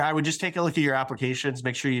I would just take a look at your applications.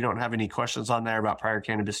 Make sure you don't have any questions on there about prior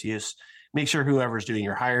cannabis use. Make sure whoever's doing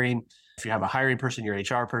your hiring, if you have a hiring person, your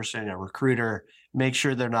HR person, a recruiter, make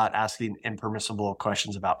sure they're not asking impermissible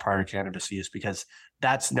questions about prior cannabis use, because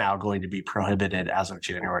that's now going to be prohibited as of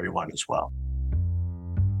January 1 as well.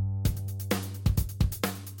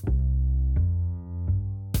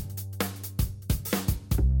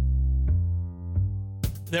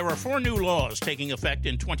 There are 4 new laws taking effect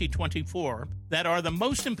in 2024 that are the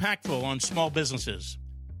most impactful on small businesses,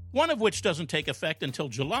 one of which doesn't take effect until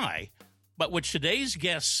July, but which today's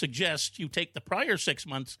guest suggests you take the prior 6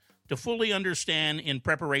 months to fully understand in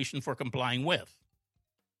preparation for complying with.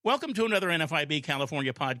 Welcome to another NFIB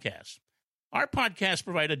California podcast. Our podcasts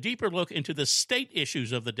provide a deeper look into the state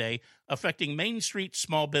issues of the day affecting Main Street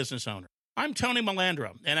small business owners. I'm Tony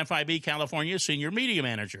Melandra, NFIB California Senior Media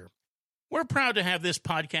Manager. We're proud to have this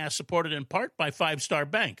podcast supported in part by 5 Star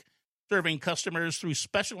Bank, serving customers through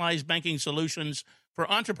specialized banking solutions for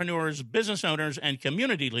entrepreneurs, business owners, and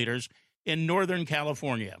community leaders in Northern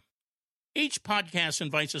California. Each podcast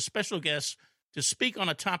invites a special guest to speak on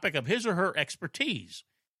a topic of his or her expertise.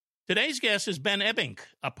 Today's guest is Ben Ebbink,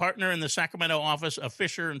 a partner in the Sacramento office of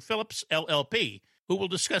Fisher & Phillips, LLP, who will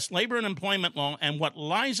discuss labor and employment law and what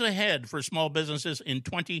lies ahead for small businesses in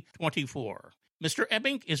 2024. Mr.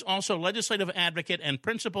 Ebbink is also legislative advocate and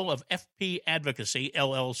principal of FP Advocacy,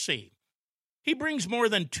 LLC. He brings more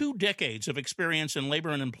than 2 decades of experience in labor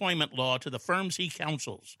and employment law to the firms he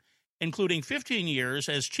counsels, including 15 years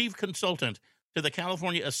as chief consultant to the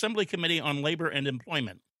California Assembly Committee on Labor and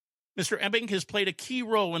Employment. Mr. Ebbink has played a key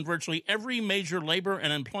role in virtually every major labor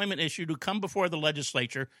and employment issue to come before the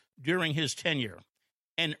legislature during his tenure,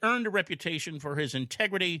 and earned a reputation for his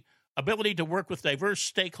integrity, ability to work with diverse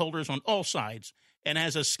stakeholders on all sides, and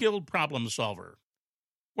as a skilled problem solver.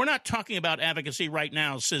 We're not talking about advocacy right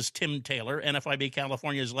now, says Tim Taylor, NFIB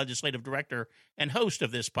California's legislative director and host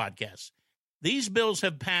of this podcast. These bills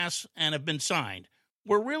have passed and have been signed.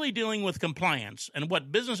 We're really dealing with compliance and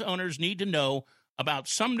what business owners need to know about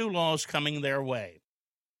some new laws coming their way.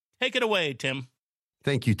 Take it away, Tim.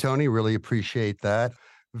 Thank you, Tony. Really appreciate that.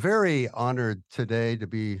 Very honored today to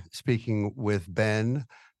be speaking with Ben.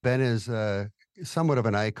 Ben is somewhat of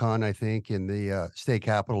an icon, I think, in the state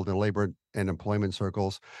capitol, the labor and employment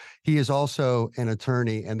circles. He is also an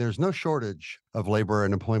attorney, and there's no shortage of labor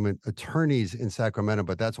and employment attorneys in Sacramento.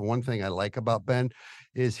 But that's one thing I like about Ben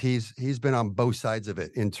is he's been on both sides of it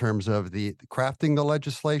in terms of the crafting the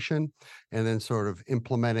legislation and then sort of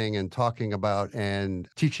implementing and talking about and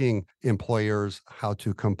teaching employers how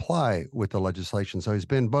to comply with the legislation. So he's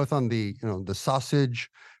been both on the sausage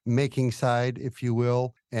making side, if you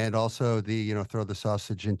will, and also the throw the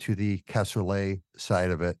sausage into the cassoulet side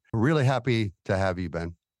of it. Really happy to have you,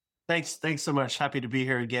 Ben. Thanks so much. Happy to be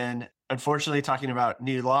here again. Unfortunately, talking about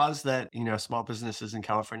new laws that small businesses in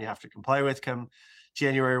California have to comply with come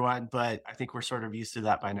January 1, but I think we're sort of used to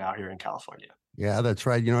that by now here in California. Yeah, that's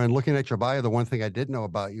right. And looking at your bio, the one thing I did know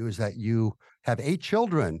about you is that you have 8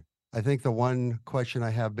 children. I think the one question I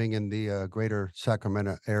have being in the greater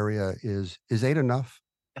Sacramento area is 8 enough?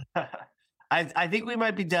 I think we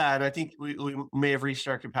might be done. I think we may have reached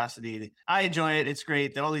our capacity. I enjoy it. It's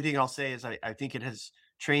great. The only thing I'll say is I think it has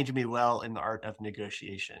trained me well in the art of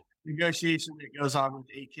negotiation. Negotiation that goes on with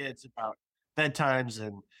 8 kids about bedtimes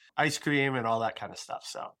and ice cream and all that kind of stuff.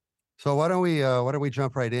 So why don't we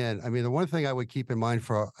jump right in? I mean, the one thing I would keep in mind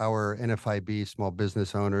for our NFIB small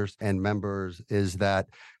business owners and members is that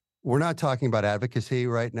we're not talking about advocacy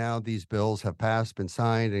right now. These bills have passed, been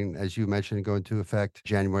signed, and as you mentioned, go into effect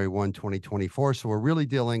January 1, 2024. So we're really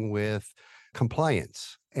dealing with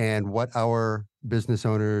compliance and what our business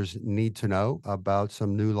owners need to know about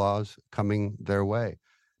some new laws coming their way.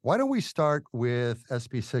 Why don't we start with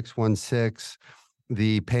SB 616,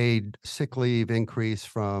 the paid sick leave increase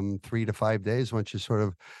from 3 to 5 days? Why don't you sort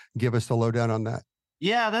of give us the lowdown on that?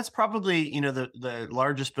 Yeah, that's probably, the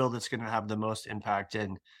largest bill that's going to have the most impact.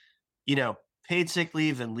 And paid sick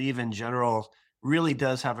leave and leave in general really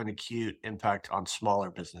does have an acute impact on smaller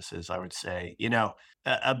businesses, I would say.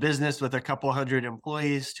 A business with a couple hundred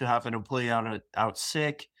employees, to have an employee out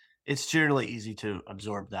sick, it's generally easy to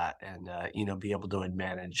absorb that and, be able to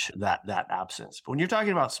manage that absence. But when you're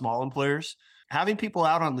talking about small employers, having people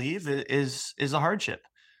out on leave is a hardship.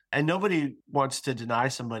 And nobody wants to deny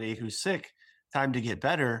somebody who's sick time to get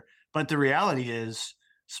better. But the reality is,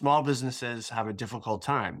 small businesses have a difficult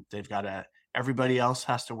time. Everybody else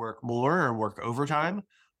has to work more or work overtime,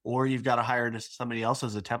 or you've got to hire somebody else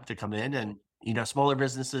as a temp to come in. And, smaller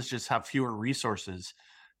businesses just have fewer resources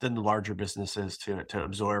than the larger businesses to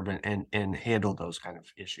absorb and handle those kind of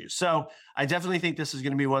issues. So I definitely think this is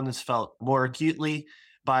going to be one that's felt more acutely.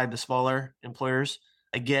 by the smaller employers.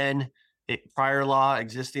 Again,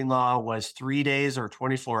 existing law was 3 days or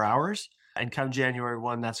 24 hours. And come January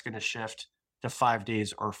 1, that's going to shift to 5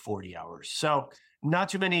 days or 40 hours. So not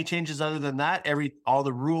too many changes other than that. All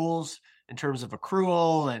the rules in terms of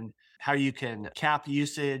accrual and how you can cap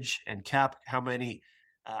usage and cap how many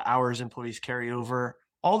hours employees carry over,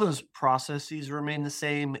 all those processes remain the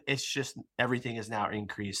same. It's just everything is now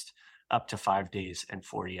increased up to 5 days and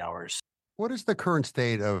 40 hours. What is the current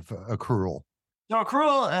state of accrual? Now,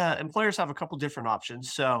 accrual, employers have a couple different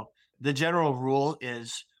options. So the general rule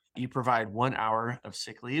is you provide 1 hour of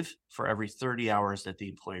sick leave for every 30 hours that the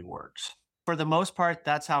employee works. For the most part,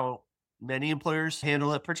 that's how many employers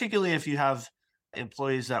handle it, particularly if you have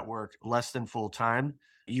employees that work less than full time.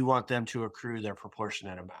 You want them to accrue their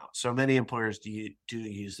proportionate amount. So many employers do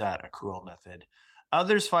use that accrual method.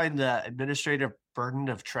 Others find the administrative burden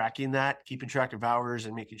of tracking that, keeping track of hours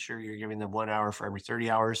and making sure you're giving them 1 hour for every 30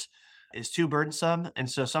 hours is too burdensome. And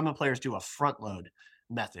so some employers do a front load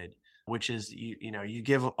method, which is you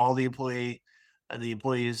give all the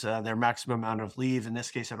employees their maximum amount of leave. In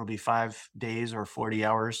this case, it'll be 5 days or 40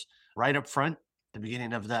 hours right up front, at the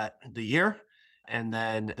beginning of the year. And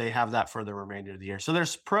then they have that for the remainder of the year. So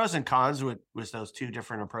there's pros and cons with those two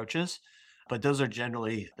different approaches, but those are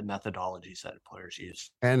generally the methodologies that employers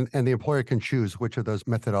use. And the employer can choose which of those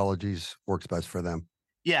methodologies works best for them.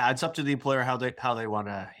 Yeah, it's up to the employer how they want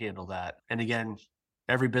to handle that. And again,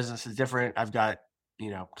 every business is different. I've got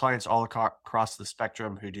clients all across the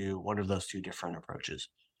spectrum who do one of those two different approaches.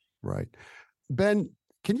 Right. Ben,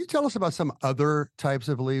 can you tell us about some other types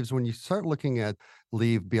of leaves when you start looking at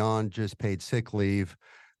leave beyond just paid sick leave?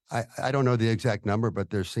 I don't know the exact number, but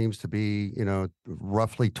there seems to be,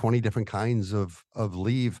 roughly 20 different kinds of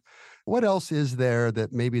leave. What else is there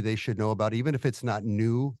that maybe they should know about, even if it's not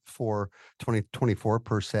new for 2024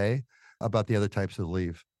 per se, about the other types of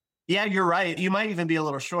leave? Yeah, you're right. You might even be a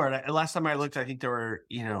little short. Last time I looked, I think there were,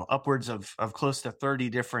 upwards of close to 30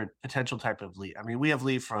 different potential type of leave. I mean, we have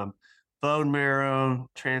leave from bone marrow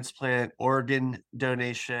transplant, organ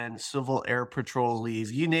donation, civil air patrol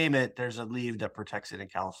leave, you name it, there's a leave that protects it in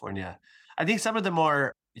California. I think some of the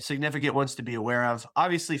more significant ones to be aware of,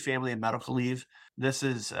 obviously family and medical leave. This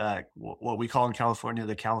is what we call in California,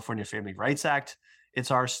 the California Family Rights Act.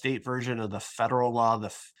 It's our state version of the federal law,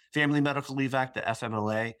 the Family Medical Leave Act, the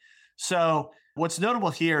FMLA. So what's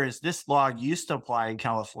notable here is this law used to apply in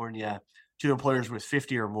California to employers with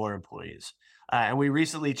 50 or more employees. And we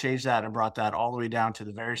recently changed that and brought that all the way down to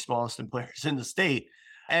the very smallest employers in the state.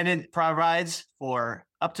 And it provides for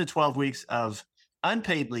up to 12 weeks of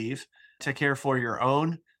unpaid leave to care for your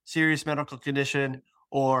own serious medical condition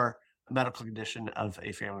or medical condition of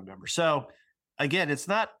a family member. So again, it's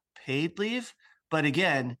not paid leave, but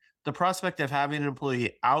again, the prospect of having an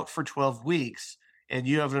employee out for 12 weeks and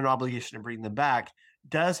you have an obligation to bring them back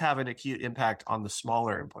does have an acute impact on the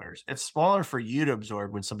smaller employers. It's smaller for you to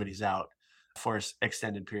absorb when somebody's out for an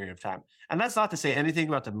extended period of time. And that's not to say anything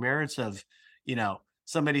about the merits of,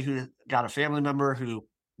 somebody who got a family member who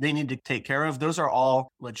they need to take care of. Those are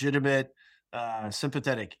all legitimate,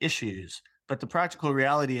 sympathetic issues. But the practical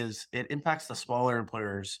reality is it impacts the smaller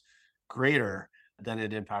employers greater than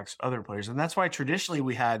it impacts other employers. And that's why traditionally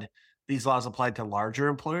we had these laws applied to larger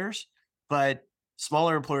employers, but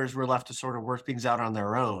smaller employers were left to sort of work things out on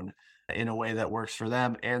their own in a way that works for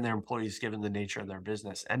them and their employees, given the nature of their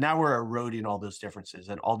business. And now we're eroding all those differences,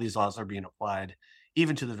 and all these laws are being applied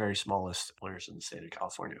even to the very smallest employers in the state of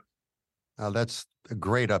California. That's a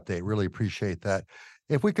great update. Really appreciate that.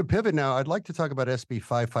 If we could pivot now, I'd like to talk about SB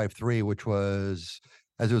 553, which was,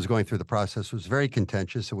 as it was going through the process, was very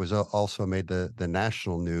contentious. It was also made the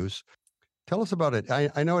national news. Tell us about it.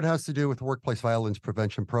 I know it has to do with the workplace violence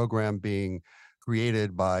prevention program being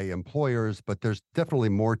created by employers, but there's definitely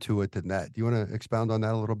more to it than that. Do you want to expound on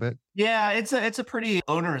that a little bit? Yeah, it's a pretty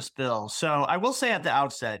onerous bill. So I will say at the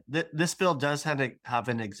outset that this bill does have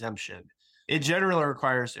an exemption. It generally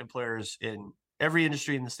requires employers in every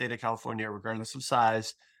industry in the state of California, regardless of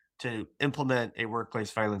size, to implement a workplace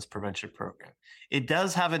violence prevention program. It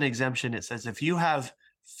does have an exemption. It says if you have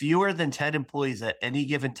fewer than 10 employees at any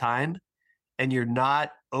given time and you're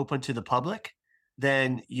not open to the public,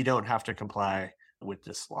 then you don't have to comply with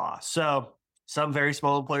this law. So some very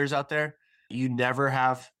small employers out there, you never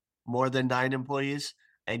have more than 9 employees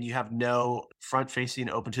and you have no front facing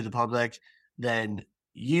open to the public, then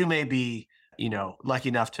you may be, lucky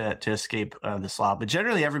enough to escape this law. But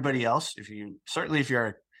generally everybody else, if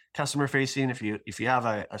you're customer facing, if you have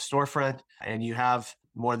a storefront and you have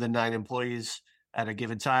more than 9 employees at a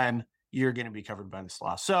given time, you're going to be covered by this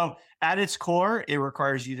law. So at its core, it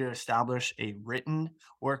requires you to establish a written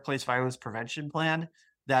workplace violence prevention plan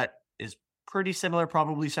that is pretty similar,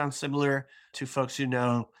 probably sounds similar to folks who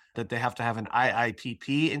know that they have to have an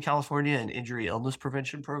IIPP in California, an injury illness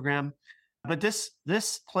prevention program. But this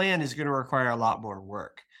plan is going to require a lot more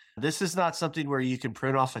work. This is not something where you can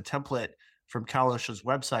print off a template from CalOSHA's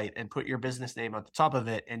website and put your business name on the top of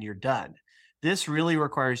it and you're done. This really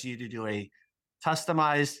requires you to do a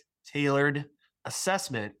customized, tailored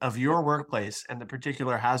assessment of your workplace and the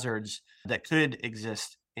particular hazards that could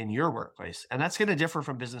exist in your workplace. And that's going to differ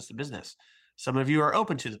from business to business. Some of you are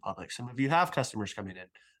open to the public. Some of you have customers coming in.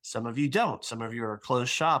 Some of you don't. Some of you are closed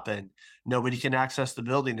shop and nobody can access the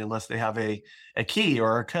building unless they have a key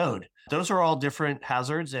or a code. Those are all different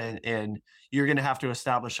hazards, and you're going to have to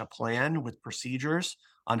establish a plan with procedures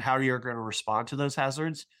on how you're going to respond to those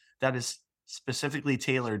hazards that is specifically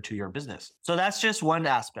tailored to your business. So that's just one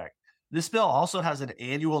aspect. This bill also has an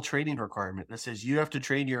annual training requirement that says you have to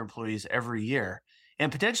train your employees every year,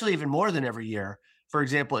 and potentially even more than every year. For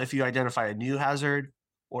example, if you identify a new hazard,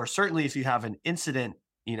 or certainly if you have an incident,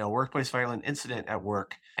 workplace violent incident at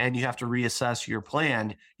work, and you have to reassess your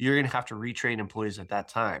plan, you're going to have to retrain employees at that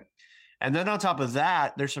time. And then on top of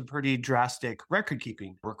that, there's some pretty drastic record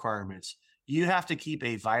keeping requirements. You have to keep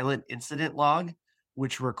a violent incident log,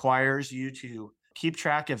 which requires you to keep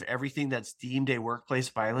track of everything that's deemed a workplace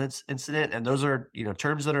violence incident. And those are,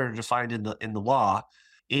 terms that are defined in the law.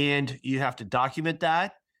 And you have to document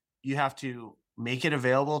that. You have to make it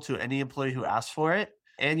available to any employee who asks for it.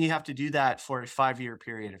 And you have to do that for a 5-year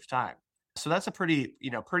period of time. So that's a pretty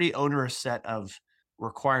onerous set of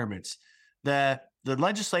requirements. The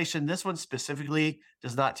legislation, this one specifically,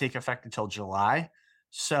 does not take effect until July.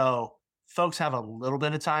 So folks have a little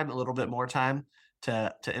bit of time, a little bit more time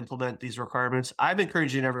to implement these requirements. I'm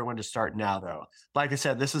encouraging everyone to start now, though. Like I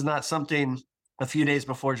said, this is not something a few days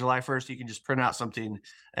before July 1st, you can just print out something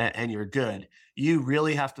and you're good. You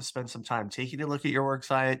really have to spend some time taking a look at your work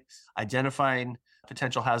site, identifying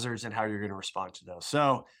potential hazards and how you're going to respond to those.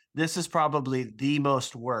 So this is probably the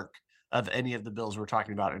most work of any of the bills we're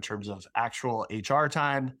talking about in terms of actual HR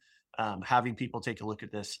time, having people take a look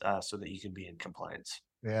at this so that you can be in compliance.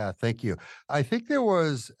 Yeah, thank you. I think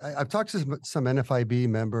I've talked to some NFIB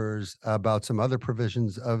members about some other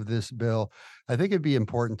provisions of this bill. I think it'd be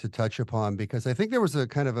important to touch upon because I think there was a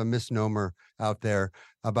kind of a misnomer out there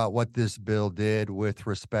about what this bill did with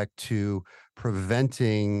respect to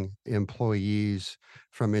preventing employees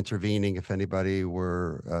from intervening if anybody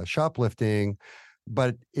were shoplifting.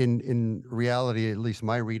 But in reality, at least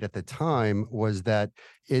my read at the time was that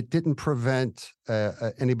it didn't prevent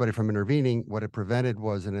anybody from intervening. What it prevented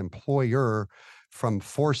was an employer from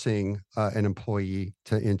forcing an employee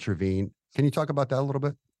to intervene. Can you talk about that a little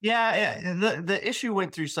bit? Yeah. The issue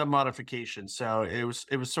went through some modification, so it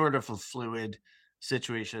was sort of a fluid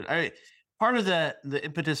situation. Part of the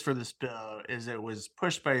impetus for this bill is it was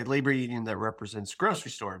pushed by a labor union that represents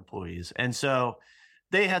grocery store employees, and so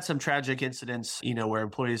they had some tragic incidents, where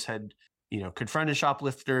employees had, confronted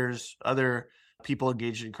shoplifters, other people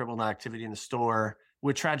engaged in criminal activity in the store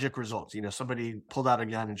with tragic results. Somebody pulled out a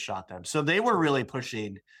gun and shot them. So they were really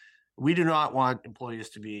pushing, we do not want employees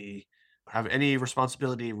to have any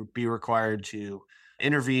responsibility, be required to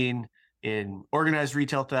intervene in organized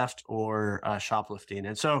retail theft or shoplifting.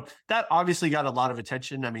 And so that obviously got a lot of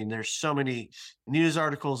attention. I mean, there's so many news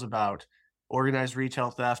articles about organized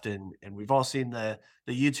retail theft, and we've all seen the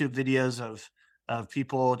YouTube videos of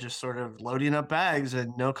people just sort of loading up bags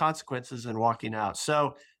and no consequences and walking out.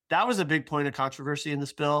 So that was a big point of controversy in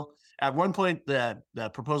this bill. At one point, the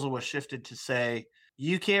proposal was shifted to say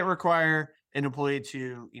you can't require an employee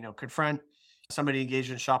to confront somebody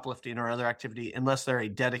engaged in shoplifting or other activity unless they're a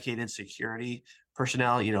dedicated security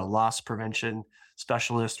personnel, loss prevention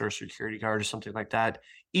specialist or security guard or something like that.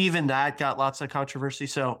 Even that got lots of controversy.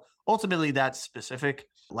 So ultimately, that specific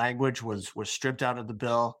language was stripped out of the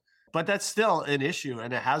bill, but that's still an issue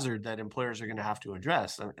and a hazard that employers are going to have to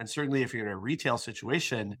address. And certainly, if you're in a retail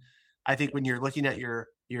situation, I think when you're looking at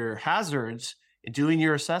your hazards, doing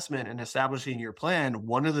your assessment and establishing your plan,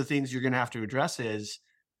 one of the things you're going to have to address is,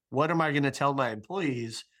 what am I going to tell my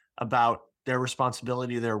employees about their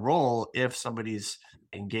responsibility, their role if somebody's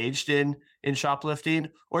engaged in shoplifting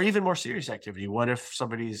or even more serious activity? What if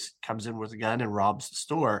somebody's comes in with a gun and robs the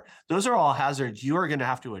store? Those are all hazards you are going to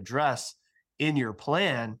have to address in your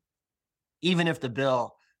plan, even if the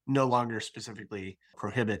bill no longer specifically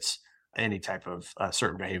prohibits any type of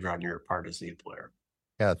certain behavior on your part as the employer.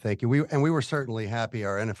 Yeah, thank you. We were certainly happy,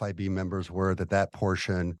 our NFIB members were, that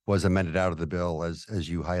portion was amended out of the bill as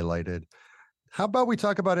you highlighted. How about we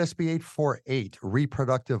talk about SB 848,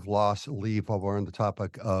 reproductive loss leave, while we're on the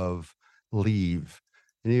topic of leave.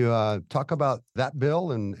 Can you talk about that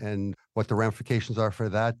bill and what the ramifications are for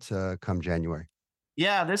that come January?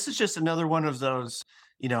 Yeah, this is just another one of those,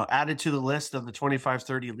 added to the list of the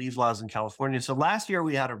 2530 leave laws in California. So last year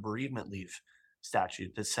we had a bereavement leave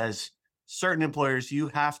statute that says certain employers, you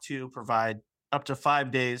have to provide up to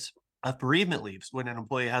 5 days of bereavement leaves when an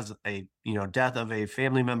employee has a, death of a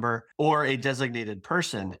family member or a designated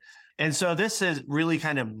person. And so this is really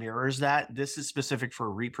kind of mirrors that. This is specific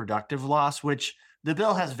for reproductive loss, which the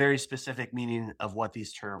bill has very specific meaning of what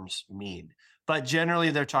these terms mean. But generally,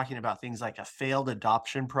 they're talking about things like a failed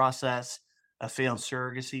adoption process, a failed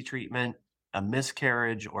surrogacy treatment, a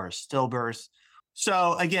miscarriage, or a stillbirth.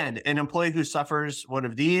 So again, an employee who suffers one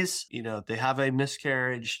of these, they have a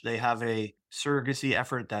miscarriage, they have a surrogacy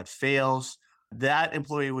effort that fails, that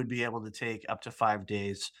employee would be able to take up to 5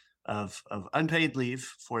 days of unpaid leave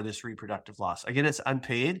for this reproductive loss. Again, it's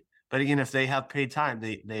unpaid, but again, if they have paid time,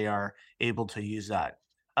 they are able to use that.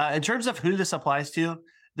 In terms of who this applies to,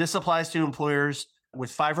 this applies to employers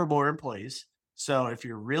with 5 or more employees. So if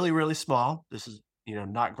you're really, really small, this is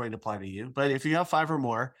not going to apply to you. But if you have 5 or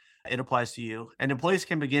more, it applies to you. And employees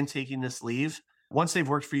can begin taking this leave once they've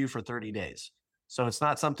worked for you for 30 days. So it's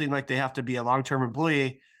not something like they have to be a long-term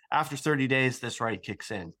employee. After 30 days, this right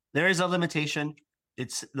kicks in. There is a limitation.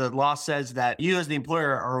 The law says that you as the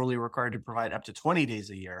employer are only required to provide up to 20 days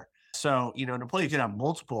a year. So, an employee can have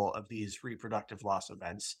multiple of these reproductive loss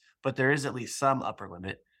events, but there is at least some upper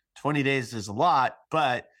limit. 20 days is a lot,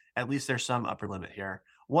 but at least there's some upper limit here.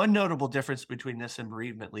 One notable difference between this and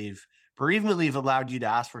bereavement leave allowed you to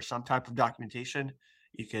ask for some type of documentation.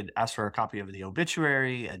 You could ask for a copy of the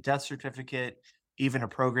obituary, a death certificate, even a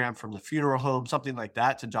program from the funeral home, something like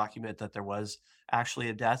that to document that there was actually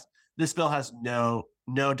a death. This bill has no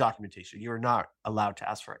documentation. You are not allowed to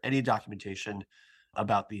ask for any documentation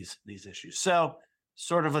about these issues. So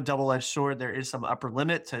sort of a double-edged sword. There is some upper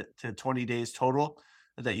limit to 20 days total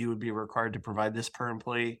that you would be required to provide this per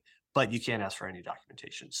employee, but you can't ask for any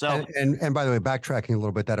documentation. So, and by the way, backtracking a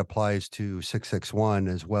little bit, that applies to 661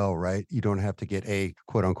 as well, right? You don't have to get a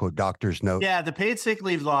quote unquote doctor's note. Yeah, the paid sick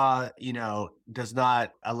leave law, does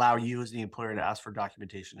not allow you as the employer to ask for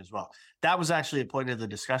documentation as well. That was actually a point of the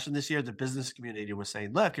discussion this year. The business community was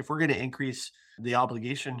saying, look, if we're going to increase the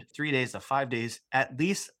obligation 3 days to 5 days, at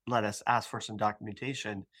least let us ask for some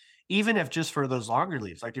documentation, even if just for those longer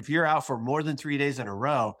leaves. Like if you're out for more than 3 days in a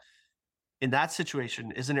row, in that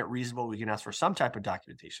situation, isn't it reasonable we can ask for some type of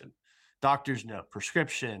documentation? Doctor's note,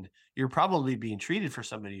 prescription. You're probably being treated for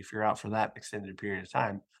somebody if you're out for that extended period of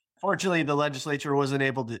time. Fortunately, the legislature wasn't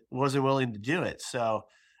willing to do it. So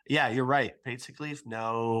yeah, you're right. Paid sick leave,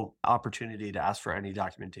 no opportunity to ask for any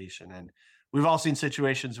documentation. And we've all seen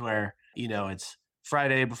situations where, it's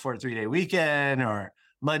Friday before a 3-day weekend or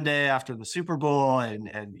Monday after the Super Bowl,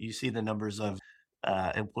 and you see the numbers of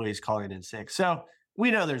employees calling in sick. So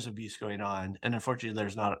we know there's abuse going on, and unfortunately,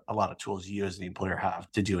 there's not a lot of tools you as the employer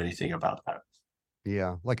have to do anything about that.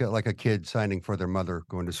 Yeah, like a kid signing for their mother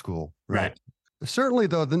going to school, Right. Certainly,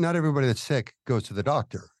 though, not everybody that's sick goes to the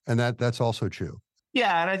doctor, and that's also true.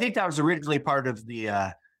 Yeah, and I think that was originally part of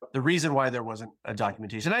the reason why there wasn't a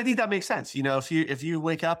documentation. I think that makes sense. If you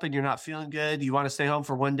wake up and you're not feeling good, you want to stay home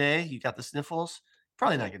for one day, you got the sniffles,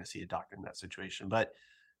 probably not going to see a doctor in that situation. But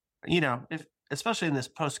if especially in this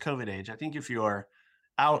post-COVID age, I think if you're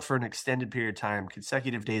out for an extended period of time,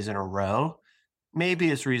 consecutive days in a row, maybe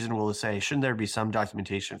it's reasonable to say, shouldn't there be some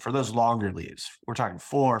documentation for those longer leaves? We're talking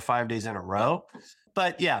 4 or 5 days in a row.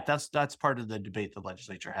 But yeah, that's part of the debate the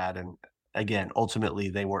legislature had. And again, ultimately,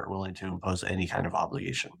 they weren't willing to impose any kind of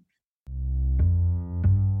obligation.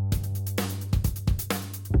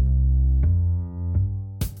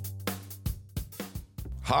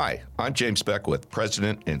 Hi, I'm James Beckwith,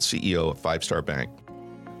 President and CEO of 5 Star Bank.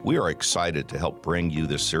 We are excited to help bring you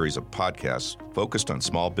this series of podcasts focused on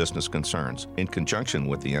small business concerns in conjunction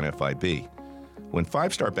with the NFIB. When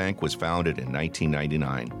 5 Star Bank was founded in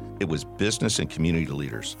 1999, it was business and community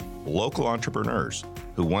leaders, local entrepreneurs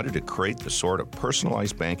who wanted to create the sort of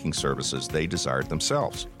personalized banking services they desired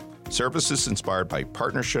themselves. Services inspired by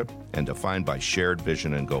partnership and defined by shared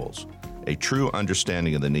vision and goals, a true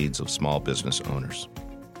understanding of the needs of small business owners.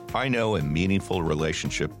 I know a meaningful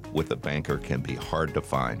relationship with a banker can be hard to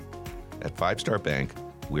find. At 5 Star Bank,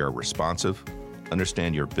 we are responsive,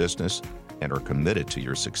 understand your business, and are committed to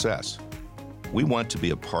your success. We want to be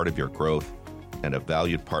a part of your growth and a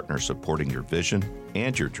valued partner supporting your vision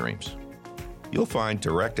and your dreams. You'll find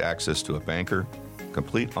direct access to a banker,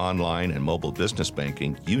 complete online and mobile business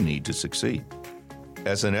banking you need to succeed.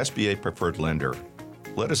 As an SBA preferred lender,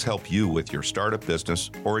 let us help you with your startup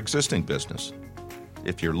business or existing business.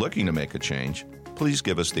 If you're looking to make a change, please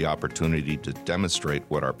give us the opportunity to demonstrate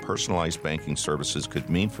what our personalized banking services could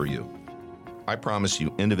mean for you. I promise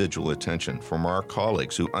you individual attention from our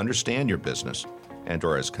colleagues who understand your business and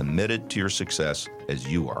are as committed to your success as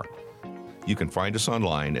you are. You can find us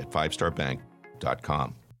online at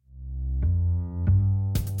fivestarbank.com.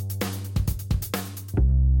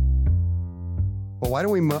 Well, why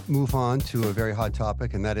don't we move on to a very hot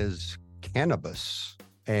topic, and that is cannabis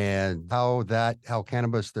and how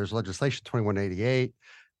cannabis, there's legislation 2188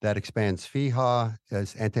 that expands FEHA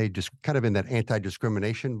as kind of in that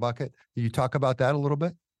anti-discrimination bucket. Can you talk about that a little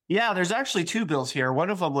bit? Yeah, there's actually two bills here. One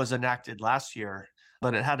of them was enacted last year,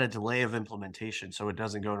 but it had a delay of implementation, so it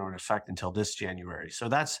doesn't go into effect until this January. So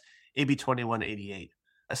that's AB 2188.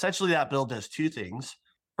 Essentially, that bill does two things.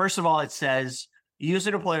 First of all, it says you as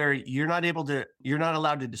an employer, you're not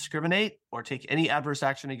allowed to discriminate or take any adverse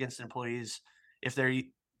action against employees if they're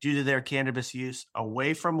due to their cannabis use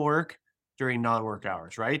away from work during non-work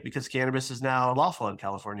hours, right? Because cannabis is now lawful in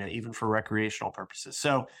California, even for recreational purposes.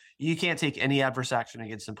 So you can't take any adverse action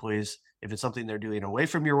against employees if it's something they're doing away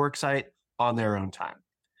from your work site on their own time.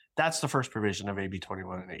 That's the first provision of AB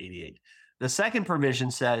 2188. The second provision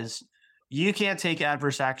says you can't take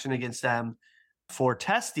adverse action against them for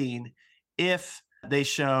testing if they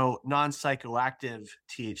show non-psychoactive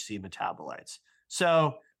THC metabolites.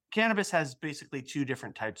 So cannabis has basically two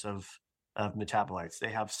different types of metabolites.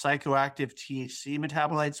 They have psychoactive THC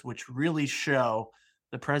metabolites, which really show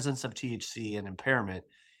the presence of THC and impairment,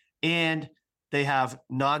 and they have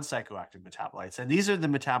non-psychoactive metabolites. And these are the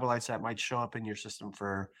metabolites that might show up in your system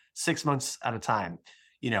for 6 months at a time.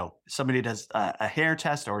 Somebody does a hair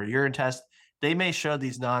test or a urine test, they may show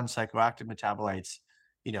these non-psychoactive metabolites,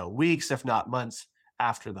 weeks, if not months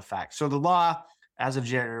after the fact. So the law, as of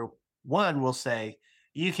January 1, will say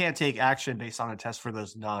you can't take action based on a test for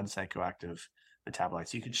those non-psychoactive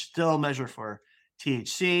metabolites. You can still measure for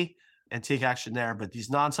THC and take action there, but these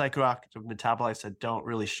non-psychoactive metabolites that don't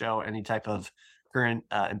really show any type of current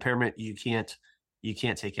impairment, you can't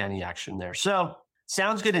take any action there. So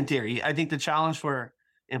sounds good in theory. I think the challenge for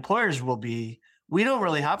employers will be, we don't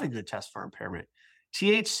really have a good test for impairment.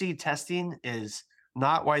 THC testing is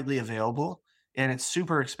not widely available, and it's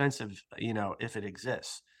super expensive, if it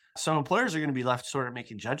exists. So employers are going to be left sort of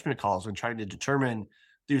making judgment calls and trying to determine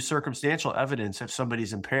through circumstantial evidence if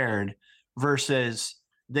somebody's impaired versus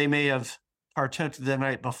they may have partook the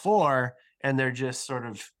night before and they're just sort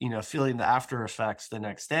of, feeling the after effects the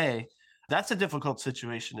next day. That's a difficult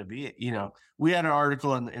situation to be. We had an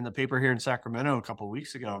article in the paper here in Sacramento a couple of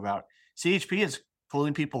weeks ago about CHP is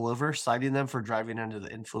pulling people over, citing them for driving under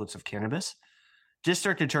the influence of cannabis.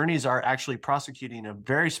 District attorneys are actually prosecuting a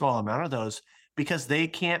very small amount of those because they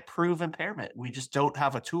can't prove impairment. We just don't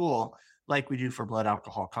have a tool like we do for blood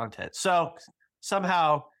alcohol content. So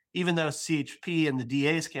somehow, even though CHP and the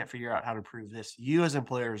DAs can't figure out how to prove this, you as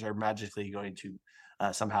employers are magically going to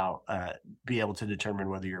somehow be able to determine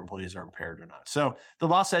whether your employees are impaired or not. So the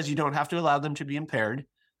law says you don't have to allow them to be impaired.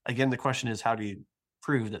 Again, the question is, how do you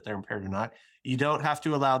prove that they're impaired or not? You don't have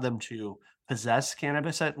to allow them to possess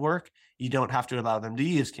cannabis at work. You don't have to allow them to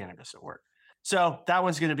use cannabis at work. So that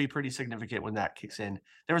one's going to be pretty significant when that kicks in.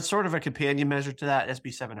 There was sort of a companion measure to that,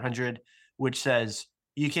 SB 700, which says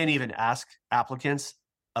you can't even ask applicants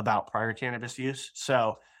about prior cannabis use.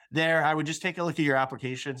 So there, I would just take a look at your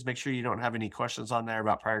applications, make sure you don't have any questions on there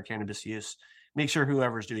about prior cannabis use. Make sure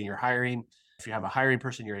whoever's doing your hiring, if you have a hiring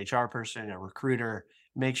person, your HR person, a recruiter,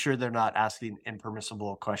 make sure they're not asking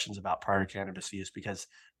impermissible questions about prior cannabis use, because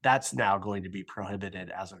that's now going to be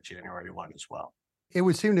prohibited as of January 1 as well. It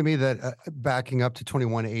would seem to me that backing up to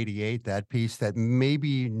 2188, that piece, that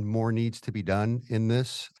maybe more needs to be done in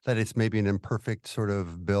this, that it's maybe an imperfect sort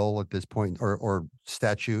of bill at this point or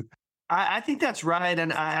statute. I think that's right.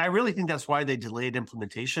 And I really think that's why they delayed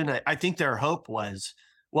implementation. I think their hope was,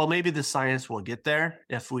 well, maybe the science will get there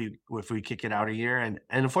if we kick it out a year. And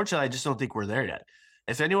unfortunately, I just don't think we're there yet.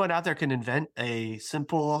 If anyone out there can invent a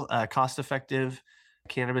simple, cost-effective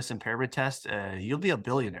cannabis impairment test, you'll be a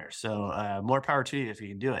billionaire. So more power to you if you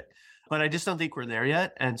can do it. But I just don't think we're there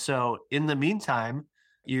yet. And so in the meantime,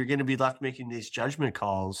 you're going to be left making these judgment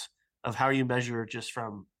calls of how you measure just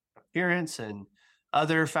from appearance and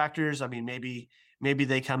other factors. I mean, maybe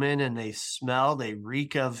they come in and they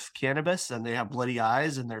reek of cannabis and they have bloody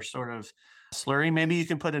eyes and they're sort of slurring. Maybe you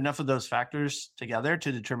can put enough of those factors together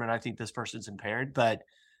to determine, I think this person's impaired. But,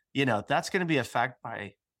 that's going to be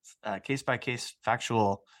a case-by-case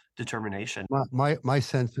factual determination. My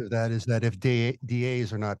sense of that is that if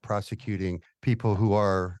DAs are not prosecuting people who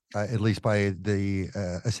are, at least by the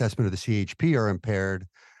assessment of the CHP, are impaired,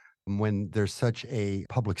 when there's such a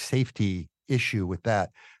public safety issue with that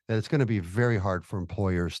that it's going to be very hard for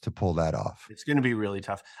employers to pull that off. It's going to be really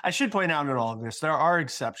tough. I should point out in all of this, there are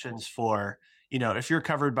exceptions for, if you're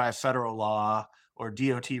covered by a federal law or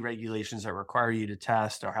DOT regulations that require you to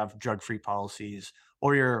test or have drug-free policies,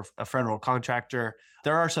 or you're a federal contractor,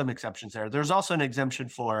 there are some exceptions there. There's also an exemption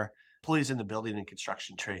for employees in the building and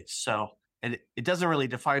construction trades. So it doesn't really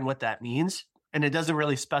define what that means. And it doesn't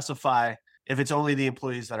really specify if it's only the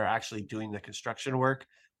employees that are actually doing the construction work.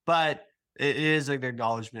 But it is an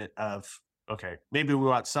acknowledgement of, okay, maybe we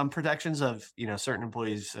want some protections of, certain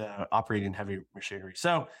employees operating heavy machinery.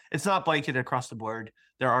 So it's not blanket across the board.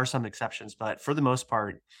 There are some exceptions, but for the most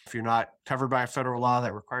part, if you're not covered by a federal law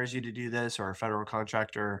that requires you to do this, or a federal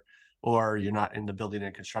contractor, or you're not in the building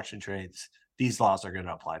and construction trades, these laws are going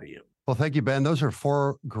to apply to you. Well, thank you, Ben. Those are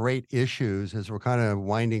 4 great issues as we're kind of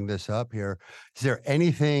winding this up here. Is there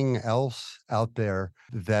anything else out there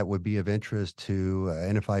that would be of interest to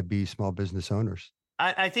NFIB small business owners?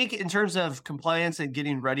 I think in terms of compliance and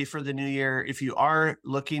getting ready for the new year, if you are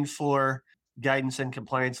looking for guidance and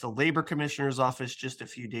compliance, the Labor Commissioner's Office just a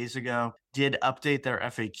few days ago did update their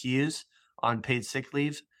FAQs on paid sick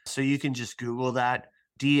leave. So you can just Google that.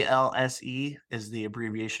 DLSE is the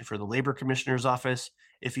abbreviation for the Labor Commissioner's Office.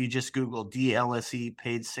 If you just Google DLSE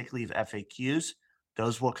paid sick leave FAQs,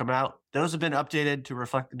 those will come out. Those have been updated to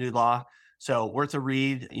reflect the new law. So worth a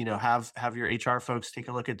read, have your HR folks take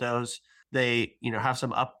a look at those. They, have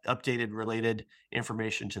some updated related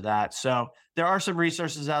information to that. So there are some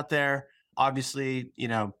resources out there. Obviously,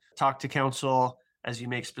 talk to counsel as you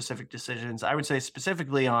make specific decisions. I would say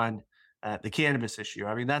specifically on the cannabis issue.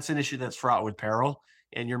 I mean, that's an issue that's fraught with peril,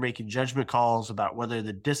 and you're making judgment calls about whether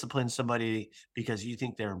to discipline somebody because you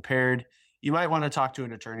think they're impaired. You might want to talk to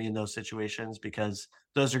an attorney in those situations, because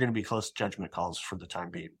those are going to be close judgment calls for the time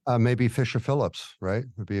being. Maybe Fisher Phillips, right?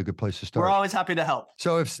 Would be a good place to start. We're always happy to help.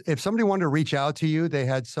 So if somebody wanted to reach out to you, they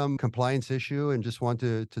had some compliance issue and just want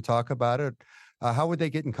to talk about it, how would they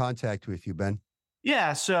get in contact with you, Ben?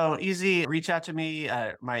 Yeah, so easy. Reach out to me.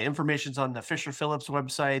 My information's on the Fisher Phillips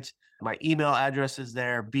website. My email address is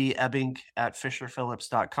there,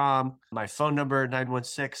 bebbink@fisherphillips.com. My phone number,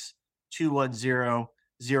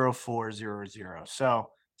 916-210-0400. So a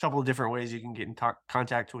couple of different ways you can get in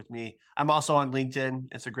contact with me. I'm also on LinkedIn.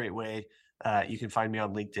 It's a great way. You can find me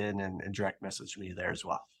on LinkedIn and direct message me there as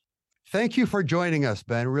well. Thank you for joining us,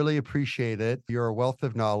 Ben. Really appreciate it. You're a wealth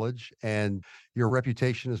of knowledge, and your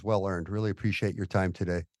reputation is well earned. Really appreciate your time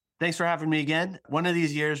today. Thanks for having me again. One of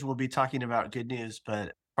these years, we'll be talking about good news,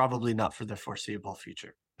 but probably not for the foreseeable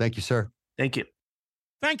future. Thank you, sir. Thank you.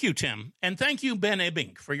 Thank you, Tim. And thank you, Ben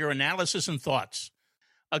Ebbink, for your analysis and thoughts.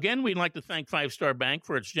 Again, we'd like to thank Five Star Bank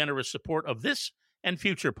for its generous support of this and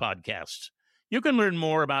future podcasts. You can learn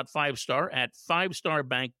more about Five Star at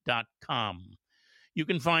fivestarbank.com. You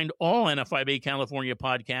can find all NFIB California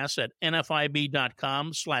podcasts at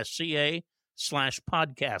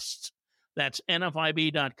nfib.com/ca/podcasts. That's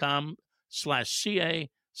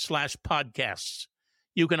nfib.com/ca/podcasts.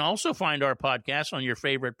 You can also find our podcast on your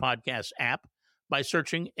favorite podcast app by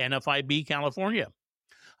searching NFIB California.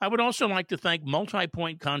 I would also like to thank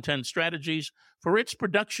Multipoint Content Strategies for its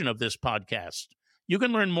production of this podcast. You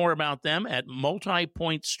can learn more about them at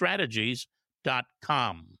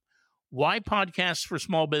multipointstrategies.com. Why podcasts for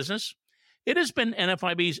small business? It has been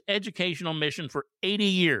NFIB's educational mission for 80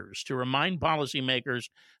 years to remind policymakers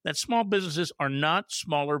that small businesses are not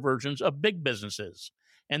smaller versions of big businesses,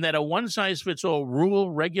 and that a one-size-fits-all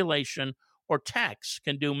rule, regulation, or tax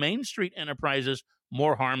can do Main Street enterprises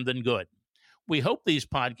more harm than good. We hope these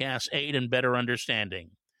podcasts aid in better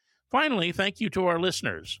understanding. Finally, thank you to our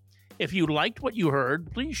listeners. If you liked what you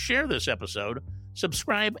heard, please share this episode,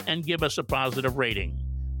 subscribe, and give us a positive rating.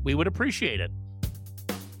 We would appreciate it.